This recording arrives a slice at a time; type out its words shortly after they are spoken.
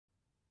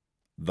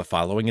The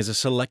following is a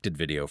selected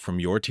video from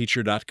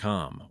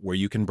yourteacher.com, where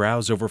you can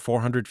browse over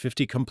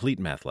 450 complete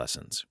math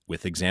lessons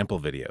with example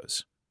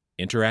videos,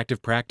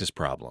 interactive practice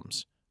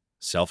problems,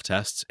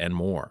 self-tests, and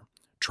more.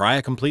 Try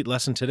a complete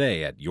lesson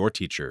today at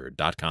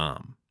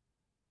yourteacher.com.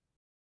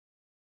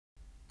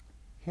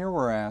 Here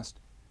we're asked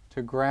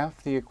to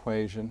graph the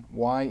equation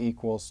y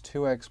equals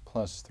 2x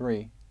plus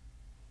 3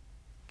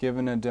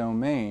 given a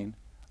domain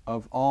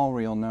of all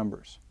real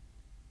numbers.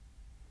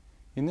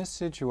 In this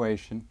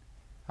situation,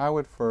 I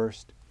would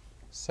first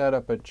set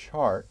up a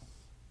chart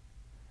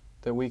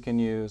that we can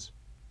use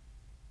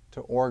to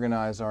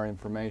organize our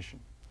information.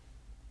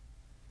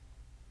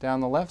 Down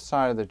the left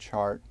side of the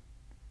chart,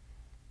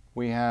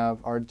 we have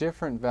our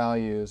different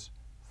values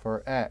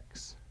for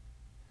x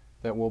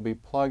that we'll be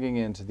plugging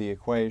into the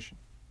equation.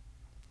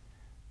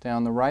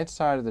 Down the right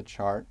side of the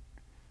chart,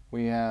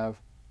 we have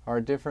our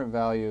different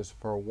values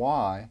for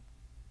y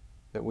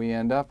that we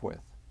end up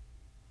with.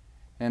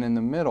 And in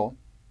the middle,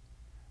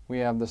 we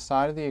have the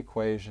side of the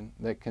equation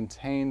that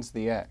contains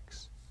the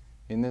x,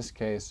 in this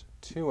case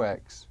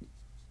 2x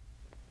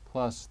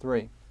plus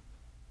 3.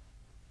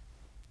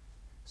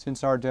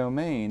 Since our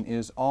domain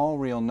is all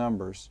real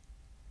numbers,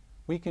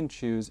 we can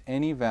choose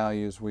any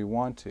values we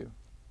want to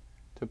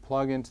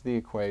plug into the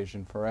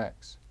equation for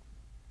x.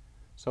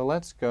 So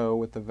let's go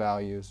with the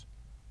values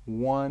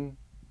 1,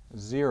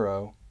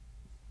 0,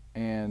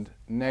 and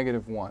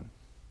 -1,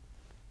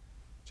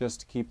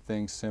 just to keep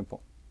things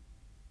simple.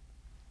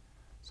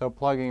 So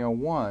plugging a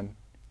 1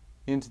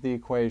 into the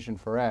equation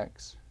for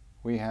x,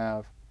 we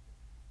have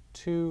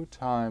 2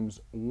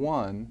 times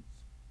 1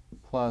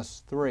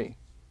 plus 3,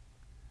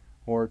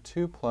 or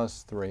 2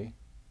 plus 3,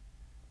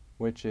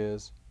 which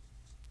is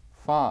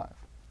 5.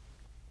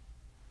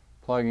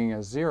 Plugging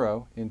a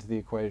 0 into the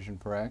equation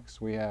for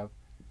x, we have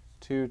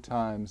 2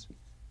 times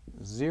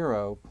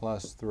 0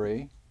 plus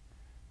 3,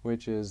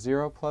 which is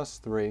 0 plus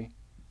 3,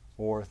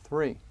 or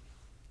 3.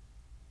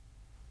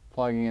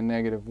 Plugging a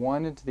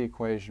 -1 into the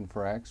equation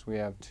for x, we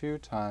have 2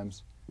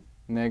 times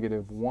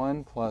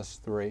 -1 plus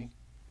 3,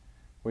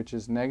 which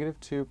is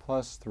 -2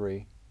 plus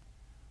 3,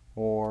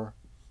 or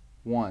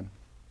 1.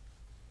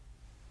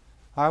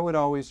 I would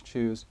always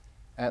choose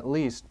at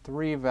least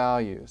 3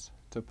 values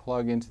to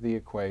plug into the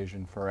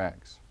equation for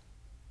x.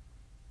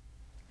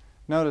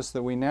 Notice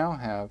that we now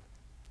have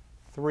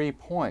 3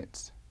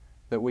 points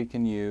that we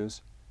can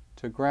use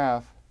to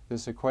graph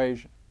this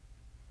equation.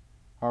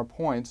 Our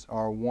points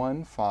are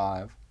 1,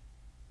 5,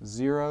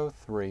 0,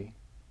 3,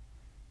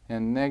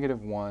 and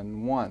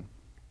 -1, 1.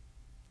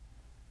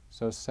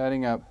 So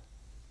setting up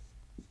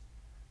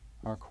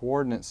our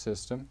coordinate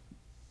system,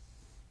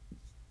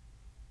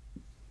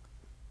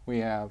 we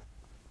have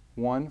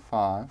 1,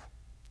 5,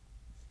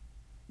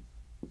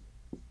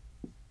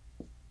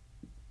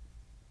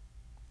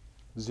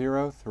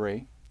 0,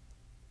 3,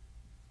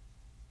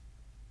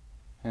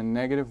 and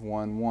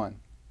 -1, 1.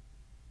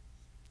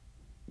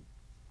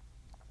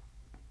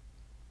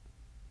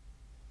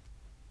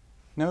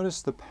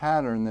 Notice the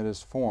pattern that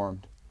is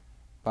formed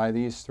by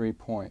these 3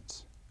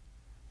 points.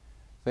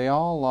 They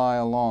all lie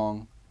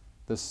along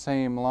the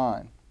same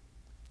line.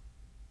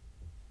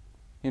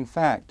 In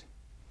fact,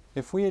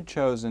 if we had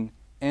chosen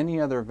any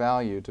other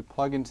value to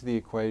plug into the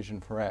equation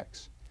for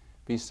x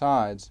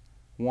besides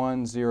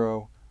 1,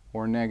 0,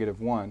 or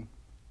 -1,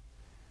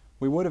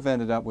 we would have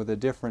ended up with a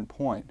different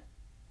point,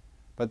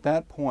 but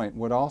that point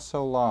would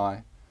also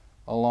lie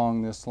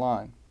along this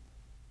line.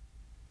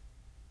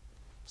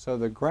 So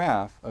the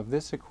graph of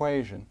this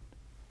equation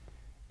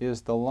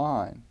is the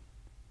line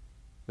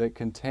that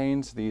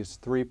contains these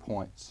 3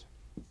 points.